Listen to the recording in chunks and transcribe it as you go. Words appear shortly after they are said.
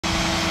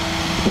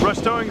Rush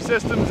Towing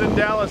Systems in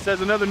Dallas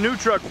has another new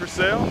truck for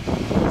sale.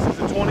 This is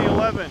a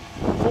 2011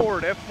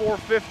 Ford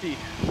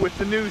F450 with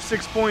the new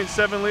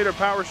 6.7 liter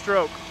Power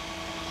Stroke.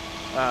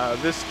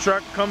 This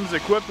truck comes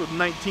equipped with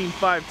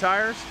 19.5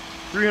 tires,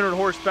 300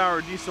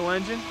 horsepower diesel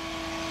engine,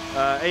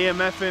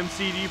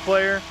 amfmcd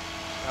player,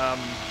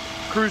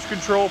 cruise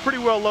control, pretty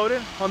well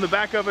loaded. On the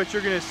back of it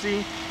you're going to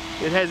see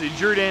it has a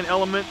Jordan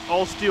Element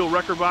all steel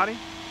wrecker body.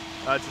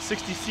 It's a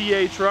 60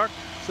 CA truck,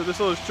 so this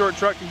little short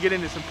truck can get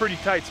into some pretty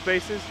tight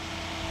spaces.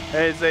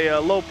 It has a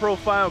low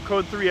profile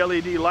code 3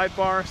 LED light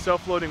bar,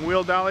 self-loading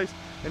wheel dollies,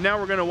 and now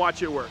we're going to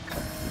watch it work.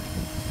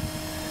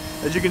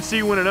 As you can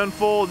see when it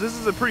unfolds, this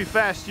is a pretty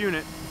fast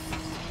unit.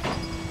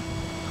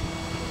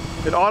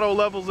 It auto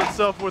levels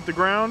itself with the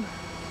ground.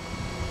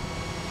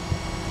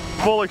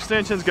 Full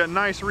extension's got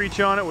nice reach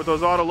on it with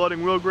those auto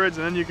loading wheel grids,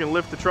 and then you can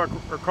lift the truck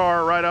or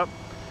car right up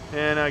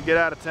and get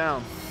out of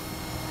town.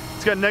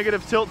 It's got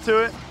negative tilt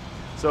to it,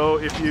 so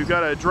if you've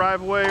got a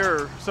driveway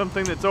or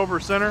something that's over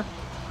center,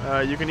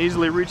 you can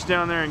easily reach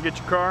down there and get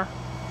your car,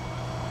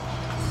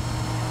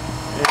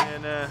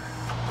 and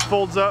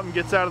folds up and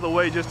gets out of the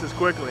way just as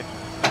quickly.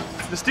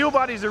 The steel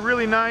bodies are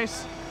really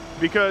nice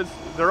because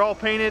they're all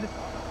painted.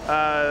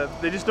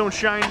 They just don't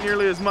shine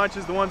nearly as much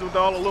as the ones with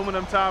all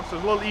aluminum tops, so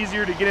it's a little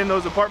easier to get in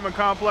those apartment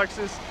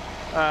complexes,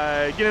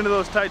 get into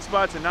those tight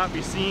spots and not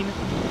be seen.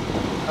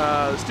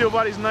 The steel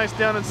body's nice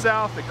down in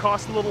south. It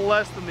costs a little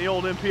less than the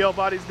old MPL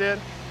bodies did,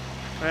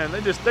 and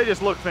they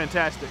just look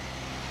fantastic.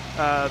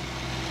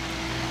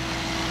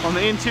 On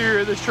the interior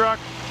of this truck,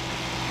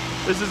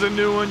 this is a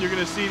new one. You're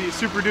going to see the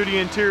Super Duty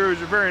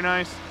interiors are very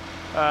nice.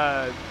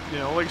 You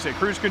know, like I say,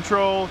 cruise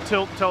control,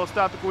 tilt,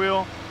 telescopic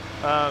wheel,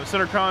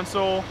 center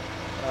console,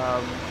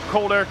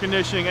 cold air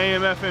conditioning,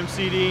 AM, FM,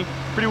 CD,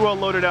 pretty well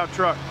loaded out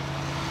truck.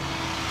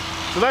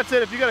 So that's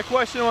it. If you got a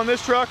question on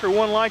this truck or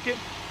one like it,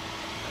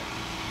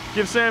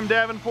 give Sam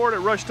Davenport at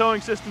Rush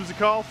Towing Systems a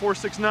call,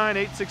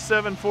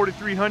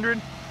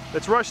 469-867-4300.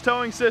 That's Rush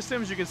Towing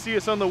Systems. You can see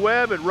us on the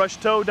web at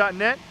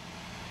rushtow.net,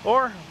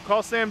 or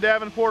call Sam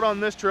Davenport on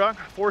this truck,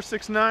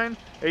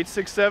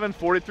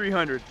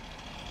 469-867-4300.